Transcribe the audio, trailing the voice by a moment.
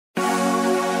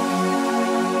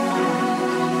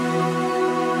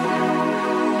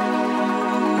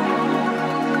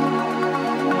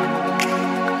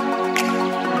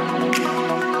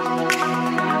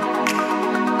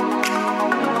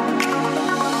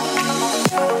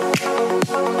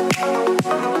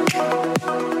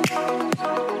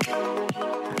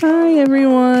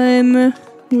everyone.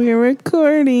 We're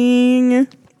recording.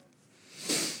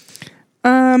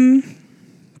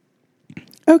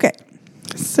 Okay.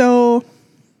 So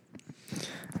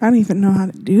I don't even know how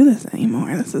to do this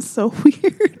anymore. This is so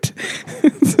weird.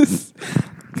 This is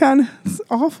kind of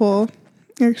awful,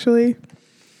 actually.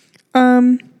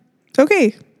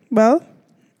 Okay. Well,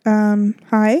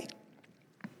 hi.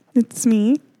 It's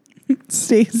me,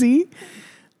 Stacy.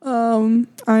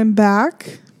 I'm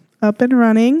back, up and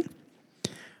running.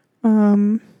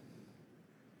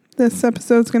 This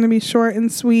episode's going to be short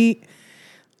and sweet.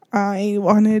 I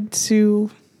wanted to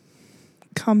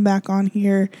come back on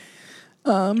here,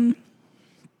 I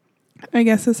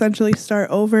guess essentially start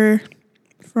over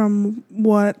from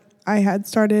what I had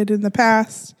started in the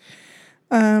past.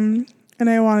 And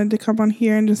I wanted to come on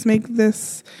here and just make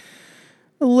this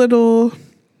a little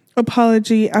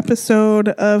apology episode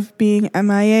of being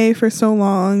MIA for so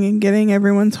long and getting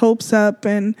everyone's hopes up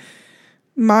and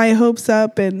my hopes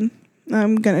up, and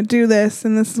I'm going to do this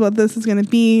and this is what this is going to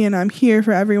be, and I'm here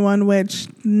for everyone, which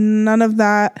none of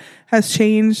that has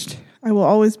changed. I will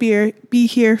always be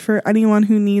here for anyone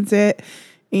who needs it.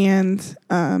 And,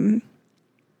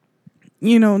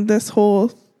 this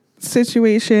whole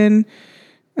situation,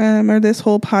 or this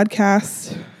whole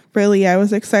podcast, really, I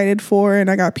was excited for,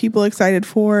 and I got people excited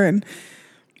for, and,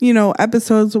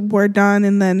 episodes were done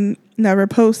and then never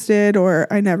posted, or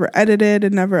I never edited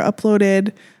and never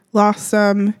uploaded, lost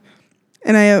some,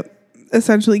 and I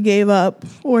essentially gave up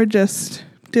or just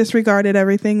disregarded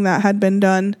everything that had been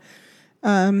done.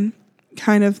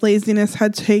 Kind of laziness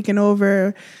had taken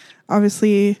over.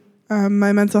 Obviously,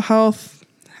 my mental health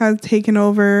had taken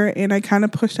over, and I kind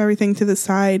of pushed everything to the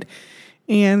side.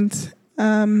 And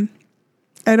I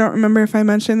don't remember if I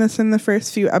mentioned this in the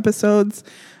first few episodes,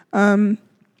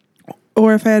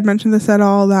 or if I had mentioned this at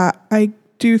all, that I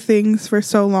do things for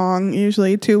so long,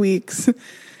 usually 2 weeks,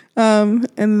 and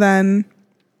then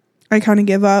I kind of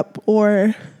give up,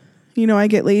 or, I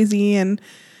get lazy, and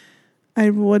I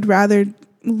would rather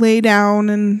lay down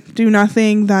and do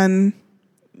nothing than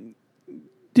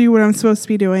do what I'm supposed to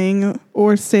be doing,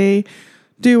 or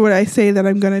do what I say that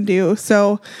I'm going to do.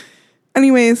 So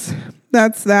anyways,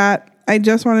 that's that. I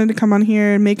just wanted to come on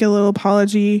here and make a little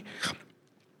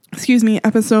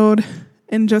episode,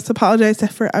 and just apologize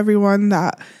for everyone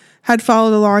that had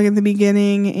followed along in the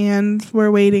beginning and were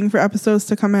waiting for episodes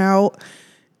to come out,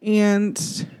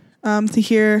 and to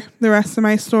hear the rest of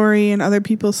my story and other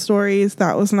people's stories.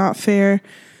 That was not fair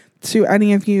to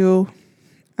any of you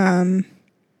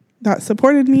that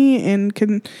supported me and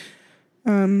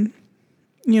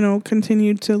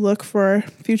continued to look for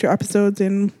future episodes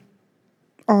and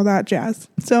all that jazz.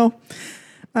 So,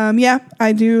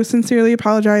 I do sincerely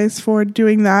apologize for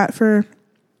doing that, for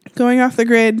going off the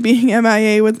grid, being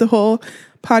MIA with the whole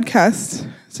podcast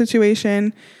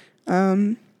situation.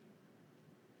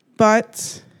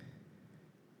 But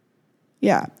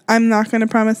yeah, I'm not going to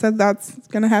promise that that's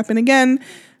going to happen again.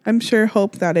 I'm sure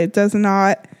hope that it does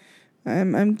not.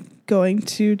 I'm going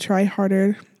to try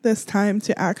harder this time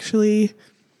to actually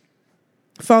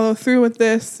follow through with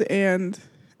this and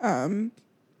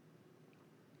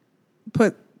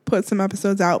put some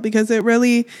episodes out, because it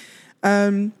really,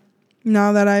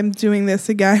 now that I'm doing this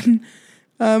again,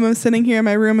 I'm sitting here in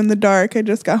my room in the dark. I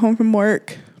just got home from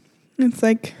work. It's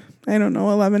like, I don't know,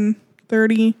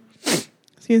 11:30.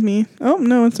 Excuse me. Oh,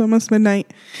 no, it's almost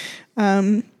midnight.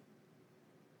 I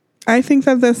think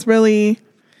that this really,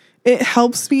 it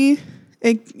helps me.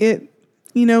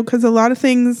 Because a lot of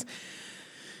things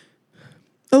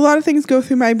go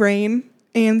through my brain,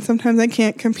 and sometimes I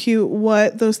can't compute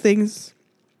what those things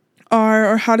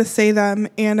are or how to say them.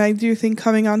 And I do think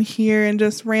coming on here and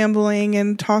just rambling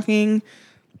and talking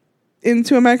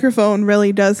into a microphone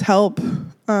really does help.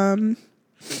 And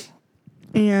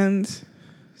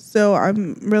so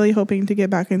I'm really hoping to get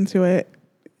back into it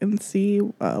and see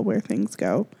where things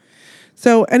go.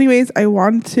 So anyways, I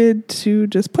wanted to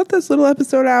just put this little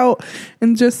episode out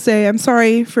and just say I'm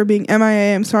sorry for being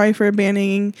MIA. I'm sorry for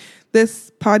abandoning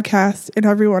this podcast, and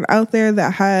everyone out there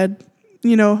that had,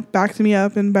 backed me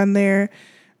up and been there,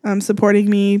 supporting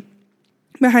me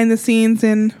behind the scenes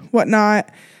and whatnot.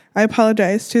 I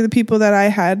apologize to the people that I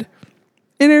had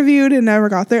interviewed and never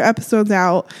got their episodes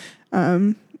out.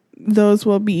 Those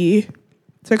will be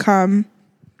to come.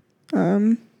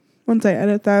 Once I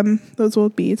edit them, those will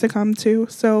be to come too.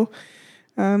 So,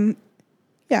 that's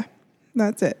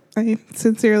it. I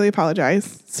sincerely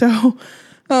apologize. So,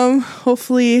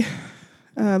 hopefully,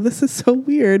 this is so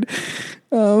weird,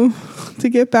 to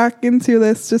get back into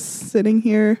this, just sitting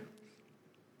here,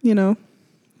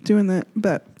 doing that.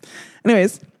 But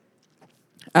anyways,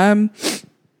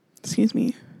 excuse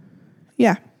me.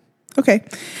 Yeah. Okay.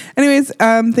 Anyways,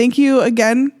 thank you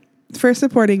again for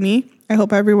supporting me. I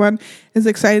hope everyone is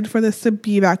excited for this to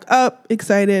be back up,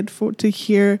 excited to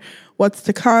hear what's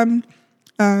to come.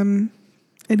 And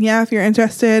yeah, if you're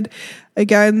interested,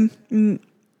 again,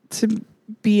 to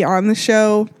be on the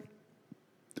show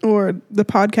or the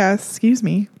podcast, excuse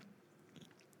me.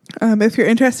 If you're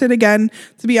interested, again,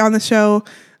 to be on the show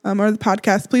or the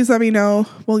podcast, please let me know.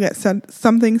 We'll get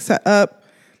something set up.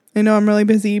 I know I'm really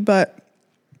busy, but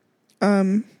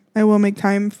I will make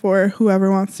time for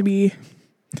whoever wants to be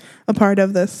a part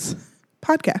of this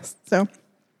podcast. So,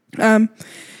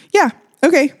 yeah.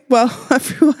 Okay. Well,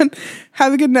 everyone,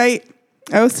 have a good night.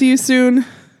 I will see you soon.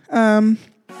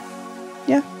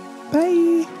 Yeah.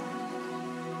 Bye.